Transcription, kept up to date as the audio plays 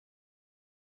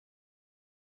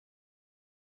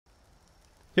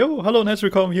Jo, hallo und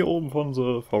herzlich willkommen hier oben von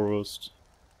The Forest.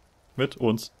 Mit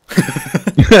uns.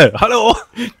 Hallo!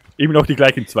 Immer noch die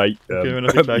gleichen zwei. Okay, wir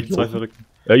noch die gleichen zwei Verrückten.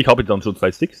 Ich habe dann schon 2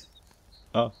 Sticks.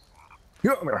 Ah.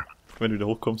 Wenn du wieder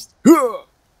hochkommst.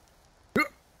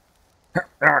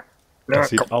 Das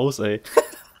sieht aus, ey.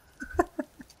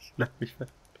 Ich lach mich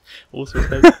fest. Oh, es wird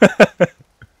hell.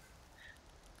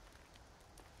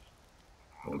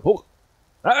 Hoch!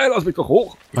 Nein, lass mich doch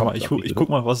hoch! Ja, aber ich guck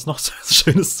mal, was es noch so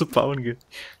Schönes zu bauen gibt.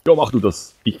 Ja, mach du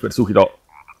das. Ich versuche da.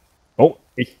 Oh,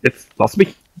 jetzt lass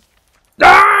mich.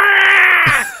 Ah!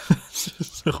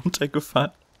 Ist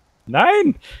runtergefallen.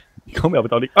 Nein! Ich komme aber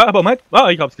da nicht. Ah, aber Moment. Ah,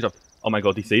 ich hab's geschafft. Oh mein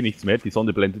Gott, ich sehe nichts mehr. Die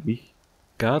Sonne blendet mich.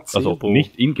 Gazebo. Also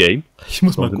nicht in-game. Ich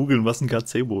muss mal googeln, was ein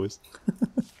Gazebo ist.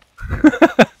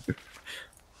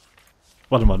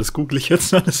 Warte mal, das google ich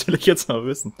jetzt mal, das will ich jetzt mal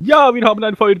wissen. Ja, wir haben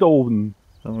ein Feuer da oben.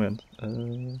 Moment.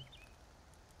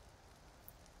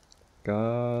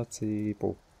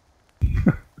 Gazebo.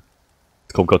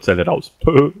 Jetzt kommt Gott raus.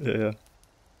 Ja, ja.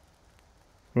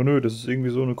 Oh nö, das ist irgendwie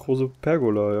so eine große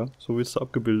Pergola, ja. So wie es da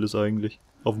abgebildet ist eigentlich.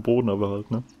 Auf dem Boden aber halt,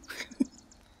 ne?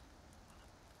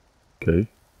 Okay.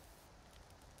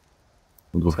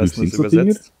 Und was heißt sind das so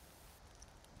Dinge?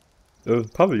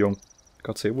 Pavillon.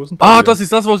 Gazebo ist ein Pavillon. Ah, das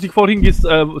ist das, was ich vorhin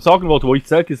sagen wollte, wo ich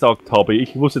Zelt gesagt habe.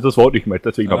 Ich wusste das Wort nicht mehr,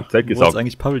 deswegen habe ich Zelt Du wolltest gesagt.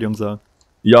 eigentlich Pavillon sagen.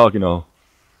 Ja, genau.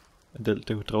 Der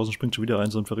draußen springt schon wieder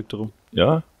ein, so ein Verrückter rum.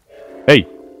 Ja. Hey!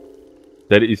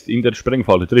 Der ist in der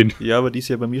Sprengfalle drin. Ja, aber die ist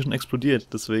ja bei mir schon explodiert,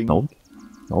 deswegen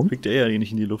fliegt der ja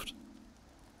nicht in die Luft.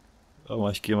 Aber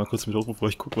ich gehe mal kurz mit hoch, bevor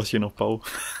ich gucke, was ich hier noch baue.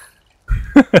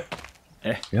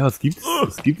 Ja, was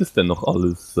gibt es denn noch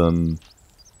alles?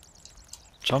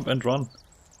 Jump and Run.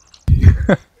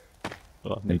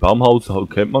 Ein Baumhaus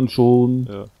kennt man schon.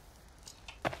 Ja.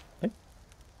 Hey?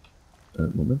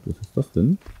 Moment, was ist das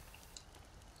denn?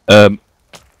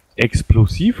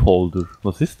 Explosivholder,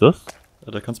 was ist das?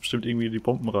 Ja, da kannst du bestimmt irgendwie die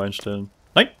Bomben reinstellen.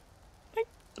 Nein! Nein!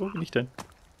 Wo bin ich denn?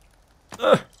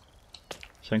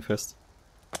 Ich häng fest.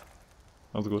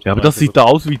 Also gut. Ja, aber das sieht da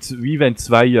aus, wie wenn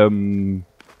 2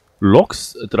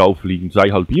 Loks drauf liegen,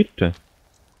 2 halbierte.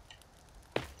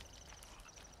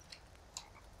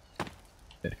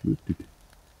 Merkwürdig.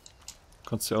 Du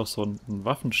kannst ja auch so einen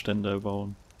Waffenständer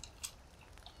bauen.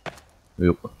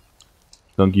 Ja.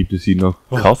 Dann gibt es hier noch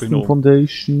Oh, Custom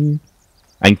Foundation.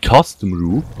 Ein Custom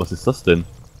Roof, was ist das denn?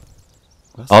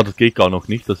 Was? Ah, das geht gar noch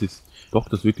nicht, das ist... Doch,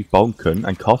 das würde ich bauen können,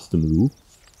 ein Custom Roof.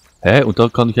 Hä? Und da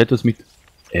kann ich etwas mit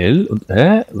L und...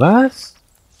 Was?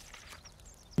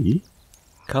 Wie?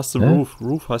 Custom Roof.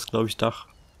 Roof heißt, glaube ich, Dach.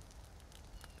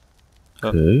 Ja.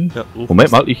 Okay. Ja, Roof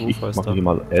Moment mal, ich Roof heißt mache Dach. hier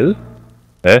mal L.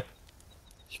 Hä?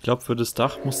 Ich glaube, für das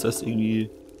Dach musst du erst irgendwie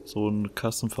so ein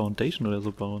Custom Foundation oder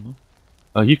so bauen, ne?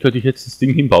 Ah, hier könnte ich jetzt das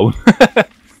Ding hinbauen.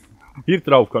 Hier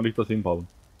drauf kann ich das hinbauen.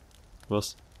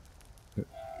 Was?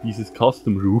 Dieses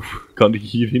Custom Roof kann ich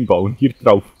hier hinbauen. Hier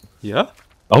drauf. Ja?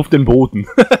 Auf dem Boden.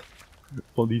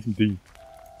 Von diesem Ding.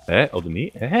 Hä? Oder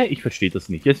nee? Hä? Ich verstehe das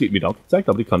nicht. Jetzt wird mir angezeigt,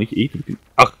 aber die kann ich drücken.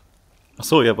 Ach!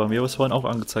 Achso, ja, bei mir war es vorhin auch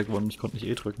angezeigt worden. Ich konnte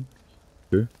nicht drücken.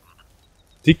 Okay.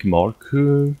 Tick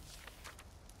Marker.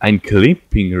 Ein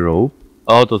Clipping Rope.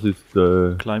 Ah, das ist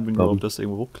Climbing Rope, dass du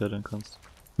irgendwo hochklettern kannst.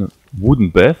 Ja.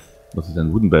 Wooden Bath. Was ist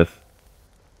ein Wooden Bath?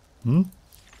 Hm?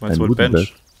 Meinst Ein du wohl Wooden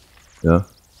Bench? Bath. Ja.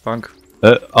 Bank.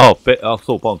 Ach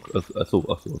so, Bank. Ach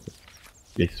so.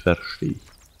 Jetzt verstehe ich.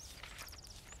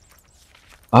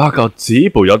 Ah,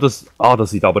 Gazebo. Ja, das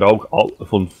sieht aber auch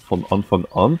von Anfang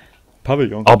an.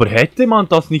 Pavillon. Aber hätte man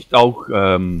das nicht auch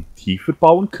tiefer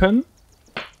bauen können?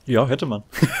 Ja, hätte man.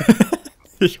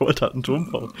 Ich wollte halt einen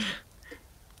Turm bauen.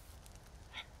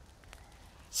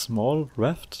 Small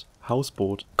Raft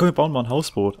Hausboot. Komm, wir bauen mal ein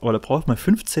Hausboot. Aber da braucht man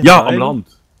 15 Ja, Seile. am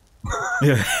Land.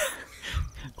 Ja.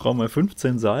 Brauchen wir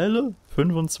 15 Seile,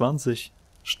 25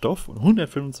 Stoff und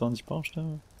 125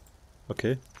 Baumstämme.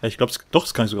 Okay. Ja, ich glaube,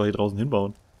 das kann ich sogar hier draußen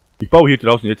hinbauen. Ich baue hier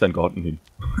draußen jetzt einen Garten hin.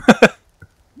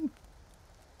 Ich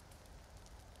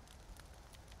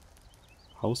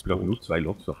brauche Hausboot. nur 2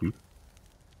 Loks dafür.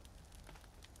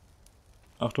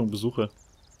 Achtung, Besucher.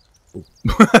 Oh.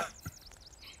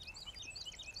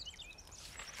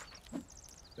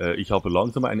 Ich habe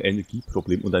langsam ein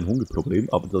Energieproblem und ein Hungerproblem,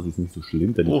 aber das ist nicht so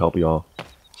schlimm, denn ich habe ja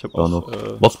Ich habe da auch noch...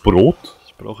 was, Brot?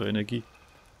 Ich brauche Energie.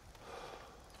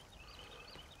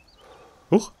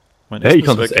 Huch, mein Hey, ich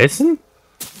kann ist das weg. essen?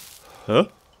 Hä?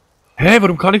 Hä,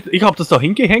 warum kann ich... Ich habe das da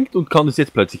hingehängt und kann es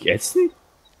jetzt plötzlich essen?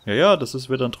 Ja, das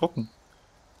wird dann trocken.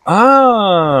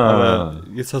 Ah! Aber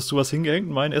jetzt hast du was hingehängt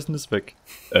und mein Essen ist weg.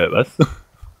 Was?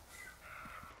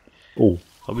 Oh.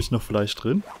 Habe ich noch Fleisch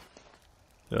drin?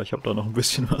 Ja, ich habe da noch ein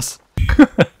bisschen was.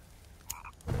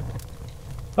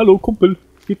 Hallo, Kumpel.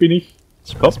 Hier bin ich.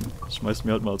 Ich schmeiß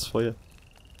mir halt mal als Feuer.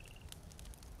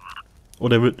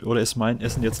 Oder ist mein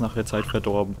Essen jetzt nach der Zeit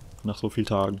verdorben? Nach so vielen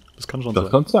Tagen. Das kann schon sein.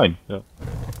 Das kann sein. Ja.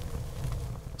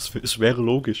 Es wäre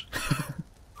logisch.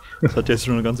 Das hat jetzt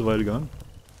schon eine ganze Weile gegangen.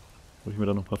 Wollte ich mir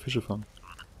da noch ein paar Fische fangen.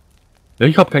 Ja,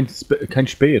 ich habe kein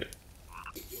Speer.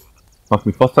 Macht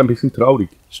mich fast ein bisschen traurig.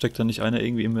 Steckt da nicht einer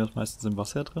irgendwie immer meistens im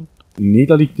Wasser drin? Nee,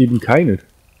 da liegt eben keiner.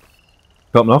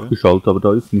 Ich habe nachgeschaut, aber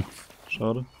da ist nichts.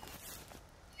 Schade.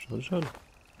 Schade.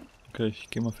 Okay, ich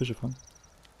gehe mal Fische fangen.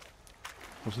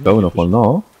 Schauen wir nochmal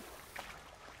nach.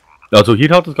 Also hier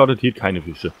hat es garantiert keine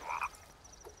Fische.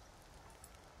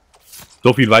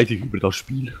 So viel weiß ich über das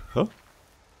Spiel. Hä?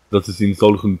 Dass es in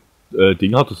solchen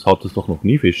Dingen hat es doch noch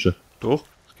nie Fische. Doch,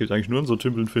 es geht eigentlich nur um so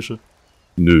Tümpeln Fische.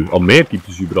 Nö, am Meer gibt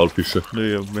es überall Fische.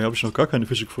 Nee, am Meer habe ich noch gar keine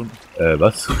Fische gefunden.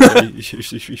 Was? Ich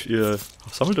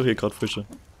sammle doch hier gerade Fische.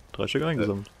 3 Stück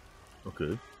eingesammelt.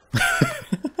 Okay.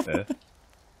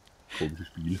 Komisches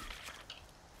Spiel.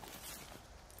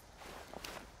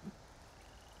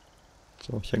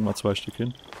 So, ich hänge mal 2 Stück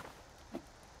hin.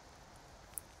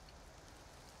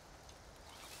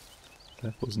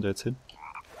 Okay, wo sind der jetzt hin?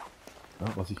 Ja,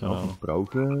 was ich Keine auch Ahnung. noch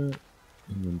brauche.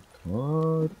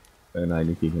 Inventar. Nein,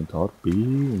 nicht Inventar. B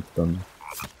und dann.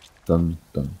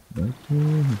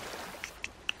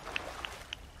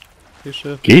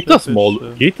 Fische. Geht das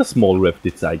Fische. Small Raft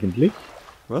jetzt eigentlich?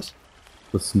 Was?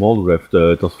 Das Small Raft,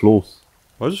 das Floß.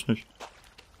 Weiß ich nicht.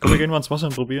 Komm, wir gehen mal ins Wasser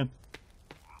und probieren.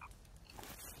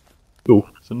 So.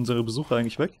 Sind unsere Besucher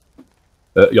eigentlich weg?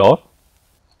 Ja,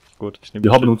 Gut, ich nehme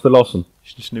wir haben uns verlassen.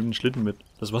 ich nehme den Schlitten mit.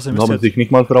 Das Wasser Wir müsste haben jetzt, sich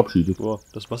nicht mal verabschiedet. boah,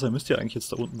 das Wasser müsste ja eigentlich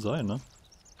jetzt da unten sein, ne?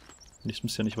 Das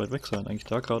müsste ja nicht weit weg sein, eigentlich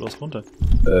da geradeaus runter.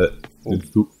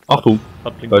 Nimmst du. Achtung,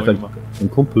 Hat Blink da ist gemacht. ein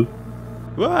Kumpel.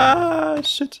 Uah,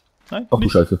 shit. Nein, Ach du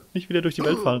Scheiße. nicht wieder durch die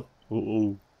Welt fallen.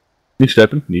 Oh. Nicht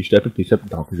sterben.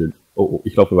 Dankeschön. Oh,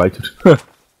 ich laufe weiter.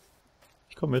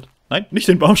 Ich komm mit. Nein, nicht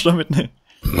den Baumstamm mitnehmen.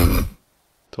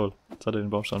 Toll, jetzt hat er den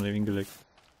Baumstamm neben ihn gelegt.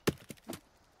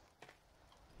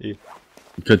 Ich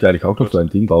könnte eigentlich auch noch so ein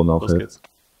Ding bauen Los nachher. geht's.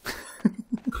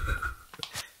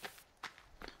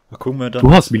 Mal gucken wir dann.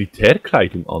 Du hast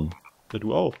Militärkleidung an. Ja,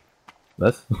 du auch.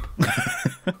 Was?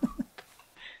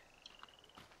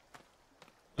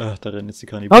 Da rennen jetzt die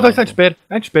Kannibalen. Ah, da ist ein Speer.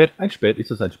 Ein Speer.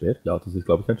 Ist das ein Speer? Ja, das ist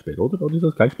glaube ich ein Speer, oder? Oder ist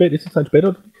das kein Speer? Ist das ein Speer?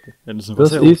 Oder? Ja, das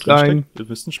Das ist ein... Das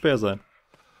müsste ein Speer sein.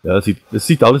 Ja, es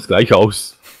sieht alles gleich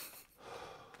aus.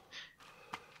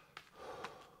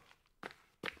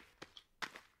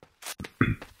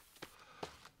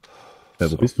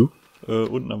 Ja, wo bist du?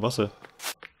 Unten am Wasser.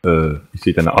 Ich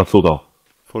sehe deine... Ach so, da.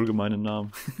 Voll gemeinen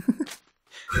Namen.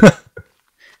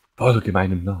 Voll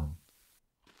gemeinen Namen.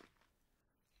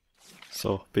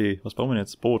 So, B. Was brauchen wir denn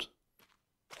jetzt? Boot.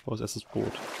 Wo ist erstes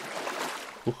Boot?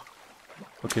 Huch.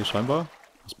 Okay, scheinbar.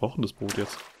 Was braucht denn das Boot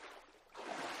jetzt?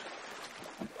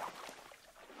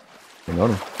 Keine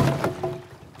Ahnung.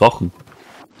 Sachen.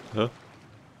 Hä?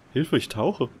 Hilfe, ich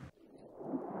tauche.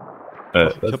 Ich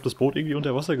habe das Boot irgendwie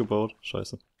unter Wasser gebaut.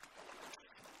 Scheiße.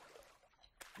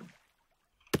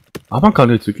 Ah, man kann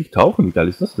jetzt wirklich tauchen. Wie geil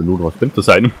ist das denn? Nur was bringt das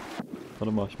einem?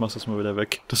 Warte mal, ich mach das mal wieder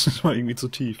weg. Das ist mal irgendwie zu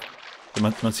tief.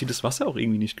 Man sieht das Wasser auch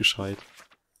irgendwie nicht gescheit.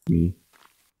 Nee.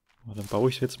 Aber dann baue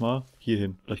ich jetzt mal hier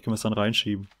hin. Vielleicht können wir es dann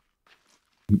reinschieben.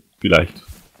 Vielleicht.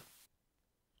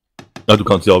 Ja, du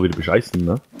kannst ja auch wieder bescheißen,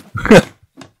 ne?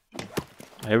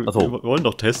 Ja, Also. wir wollen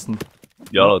doch testen.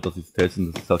 Ja, das ist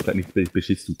Testen, das hat nichts mit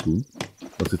Beschiss zu tun.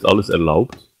 Das ist alles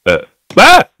erlaubt.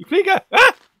 Ich fliege!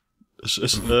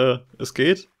 Es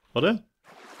geht, oder?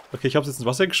 Okay, ich habe es jetzt ins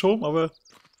Wasser geschoben, aber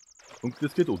Und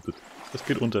das geht unter. es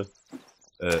geht unter.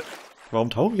 Warum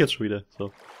tauche ich jetzt schon wieder?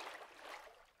 So.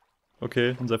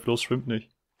 Okay, unser Floß schwimmt nicht.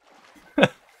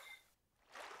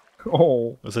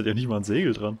 Oh. Es hat ja nicht mal ein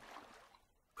Segel dran.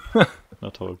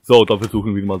 Na toll. So, dann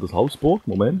versuchen wir mal das Hausboot.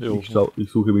 Moment, Jo. ich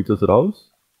suche mir das raus.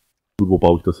 Und wo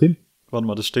baue ich das hin? Warte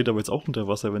mal, das steht aber jetzt auch unter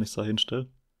Wasser, wenn ich es da hinstelle.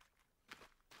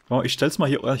 Oh, ich stell's mal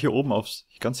hier oben aufs.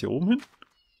 Ganz hier oben hin.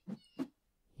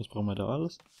 Was brauchen wir da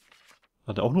alles?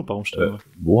 Hat er auch nur Baumstämme?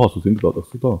 Wo hast du es hingebaut? Ach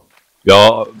so, da.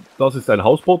 Ja, das ist ein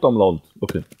Hausboot am Land.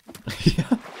 Okay. Ja.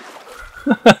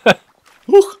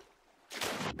 Huch!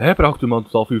 Brauchte man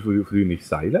dafür früher nicht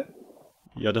Seile?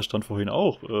 Ja, da stand vorhin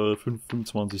auch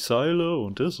 25 Seile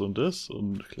und das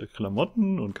und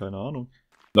Klamotten und keine Ahnung.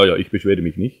 Naja, ich beschwere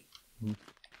mich nicht.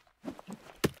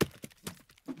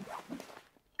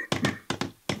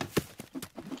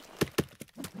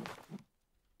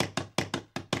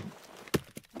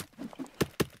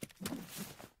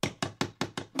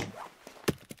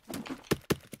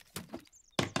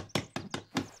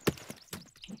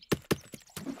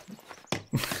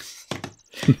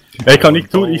 Kann ich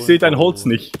tun, ich sehe dein Holz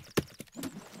nicht.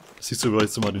 Siehst du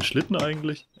jetzt mal den Schlitten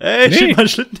eigentlich? Ey, Nee. schieb meinen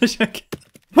Schlitten nicht weg.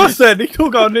 Was denn? Ich tu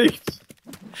gar nichts.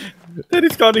 Der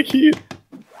ist gar nicht hier.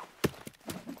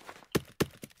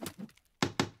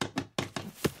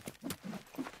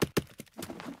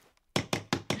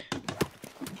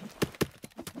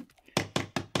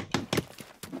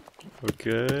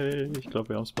 Okay, ich glaube,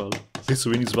 wir haben es bald. Siehst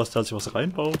du wenigstens was, dass ich was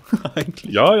reinbaue?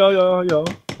 Eigentlich. Ja. Ja,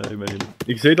 immerhin.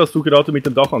 Ich sehe, dass du gerade mit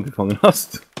dem Dach angefangen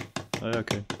hast. Ah ja,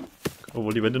 okay.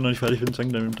 Obwohl die Wände noch nicht fertig sind,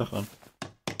 fängt dann mit dem Dach an.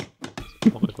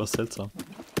 Auch etwas seltsam.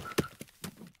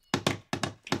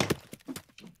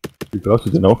 Wie brauchst du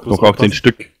denn auch? Bloß Noch 18 aufpassen.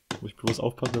 Stück. Muss ich bloß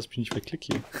aufpassen, dass ich mich nicht verklick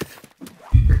hier.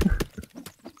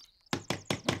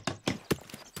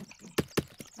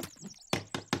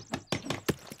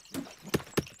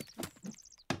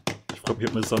 Ich frage mich,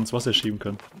 ob wir das ins Wasser schieben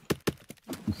können.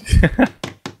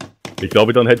 Ich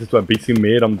glaube, dann hättest du ein bisschen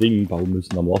mehr am Ding bauen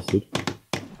müssen, am Wasser.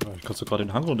 Ja, ich kann so gerade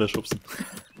den Hang runterschubsen.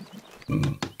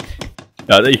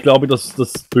 Ja, ich glaube, das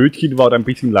Bötchen war ein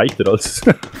bisschen leichter als...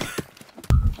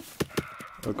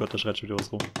 Oh Gott, da schreit schon wieder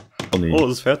was rum. Oh nee. Oh,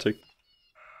 es ist fertig.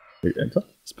 Enter?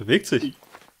 Es bewegt sich.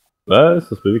 Was?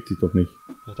 Das bewegt sich doch nicht.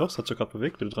 Ja doch, es hat sich gerade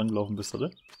bewegt, wenn du dran gelaufen bist, oder?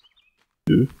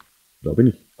 Nö, da bin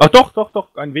ich. Ach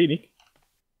doch, ein wenig.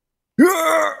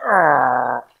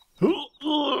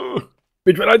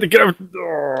 Mit vereinten Kräften.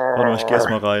 Warte mal, ich geh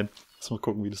erstmal rein. Lass mal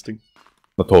gucken, wie das Ding...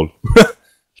 Na toll.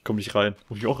 Ich komm nicht rein.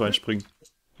 Muss ich auch reinspringen?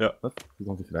 Ja, Was? Du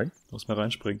kommst nicht rein? muss mal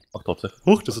reinspringen. Ach, trotzdem.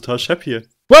 Huch, das ist total schepp hier.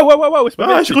 Wow, ist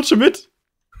Ah, ich rutsche mit!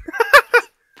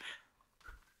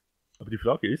 Aber die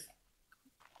Frage ist...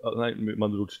 Ah, nein,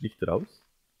 man rutscht nicht raus.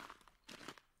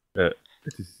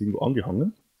 Jetzt ist es irgendwo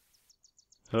angehangen.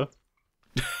 Hä?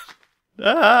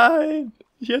 Nein!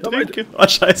 Ich ertrinke! Ah,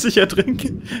 scheiße, ich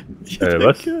ertrinke! Ich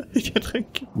ertrinke! Ich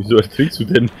ertrinke! Wieso ertrinkst du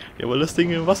denn? Ja, weil das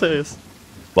Ding im Wasser ist.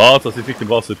 Was? Das ist nicht im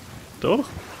Wasser. Doch,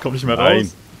 ich komm nicht mehr Nein.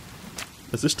 raus.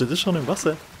 Das ist schon im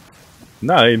Wasser.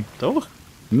 Nein. Doch.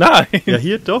 Nein. Ja,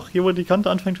 hier doch. Hier, wo die Kante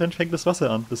anfängt, fängt das Wasser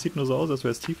an. Das sieht nur so aus, als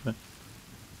wäre es tiefer.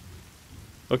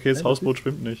 Okay, das Hausboot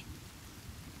schwimmt nicht.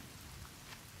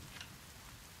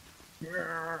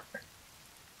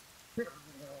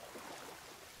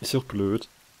 Ist doch blöd.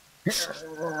 Was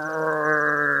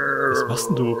machst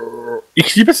denn du? Ich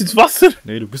schiebe es ins Wasser.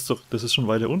 Nee, du bist doch... Das ist schon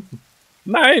weiter unten.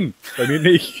 Nein, bei mir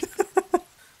nicht.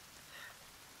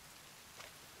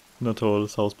 Na toll,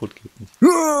 das Hausboot geht nicht.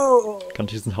 Kann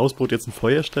ich diesem Hausboot jetzt ein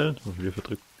Feuer stellen? Oh, wieder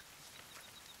verdrückt.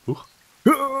 Huch.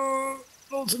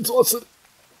 Los ins Wasser.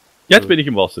 Jetzt bin ich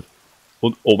im Wasser.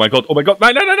 Und oh mein Gott,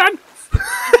 nein.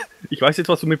 Ich weiß jetzt,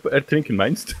 was du mit Ertrinken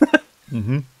meinst.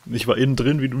 Mhm. Ich war innen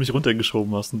drin, wie du mich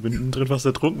runtergeschoben hast und bin innen drin fast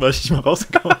ertrunken, weil ich nicht mehr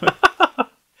rausgekommen bin.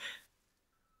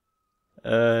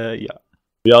 Ja.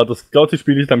 Ja, das ganze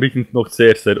Spiel ist ein bisschen noch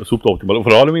sehr suboptimal.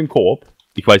 Vor allem im Koop.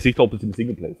 Ich weiß nicht, ob es im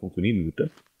Singleplayer funktionieren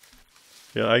würde.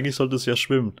 Ja, eigentlich sollte es ja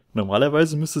schwimmen.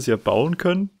 Normalerweise müsste es ja bauen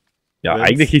können. Ja, Wenn's-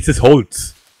 eigentlich ist es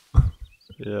Holz.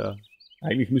 Ja.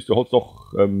 Eigentlich müsste Holz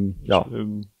doch, ja.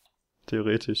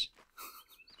 Theoretisch.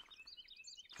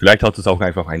 Vielleicht hat es auch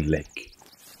einfach ein Leck.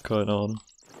 Keine Ahnung.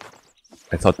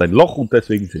 Es hat ein Loch und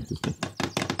deswegen sind es nicht.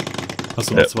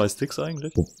 Hast du noch 2 Sticks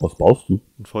eigentlich? Was baust du?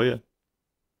 Ein Feuer.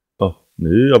 Ah,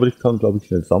 nee, aber ich kann, glaube ich,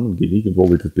 schnell sammeln. Irgendwo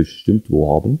wird es bestimmt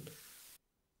wo haben.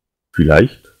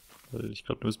 Vielleicht. Ich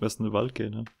glaube, du müssen erst in den Wald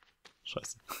gehen, ne?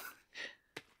 Scheiße.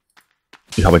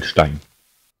 Ich habe einen Stein.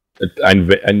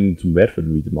 Einen zum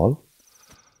Werfen wieder mal.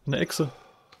 Eine Echse.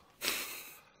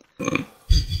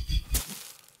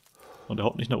 Und er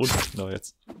haut nicht nach unten. Na,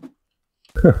 jetzt.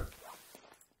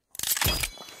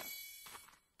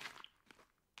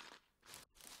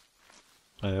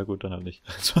 Naja, gut, dann halt nicht.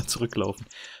 Jetzt mal zurücklaufen.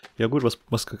 Ja gut,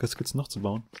 was gibt's noch zu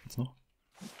bauen? Gibt's noch?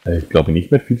 Ich glaube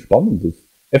nicht mehr viel Spannendes.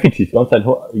 Effektiv, ganz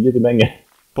jede Menge.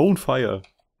 Bonefire.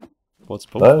 What's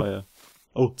Bonefire?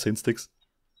 Oh, 10 Sticks.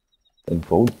 Ein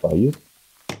Bonefire.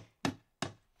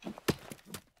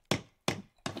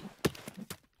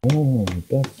 Oh,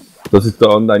 das ist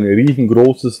dann ein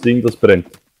riesengroßes Ding, das brennt.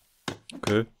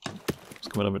 Okay. Was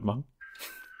können wir damit machen?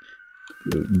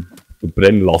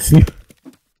 Brennen lassen.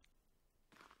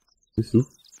 Bist du?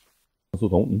 Achso,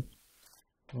 da unten.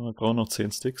 Wir brauchen noch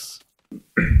 10 Sticks.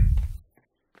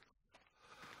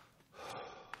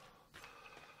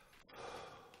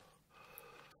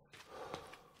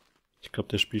 Ich glaube,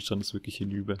 der Spielstand ist wirklich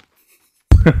hinüber.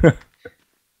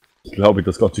 Ich glaube,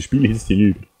 das ganze Spiel ist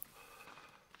hinüber.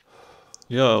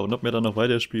 Ja, und ob wir dann noch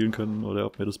weiterspielen können oder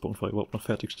ob wir das Bonfire überhaupt noch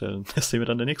fertigstellen, das sehen wir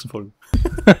dann in der nächsten Folge.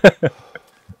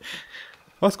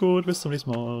 Mach's gut, bis zum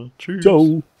nächsten Mal. Tschüss.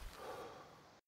 Ciao.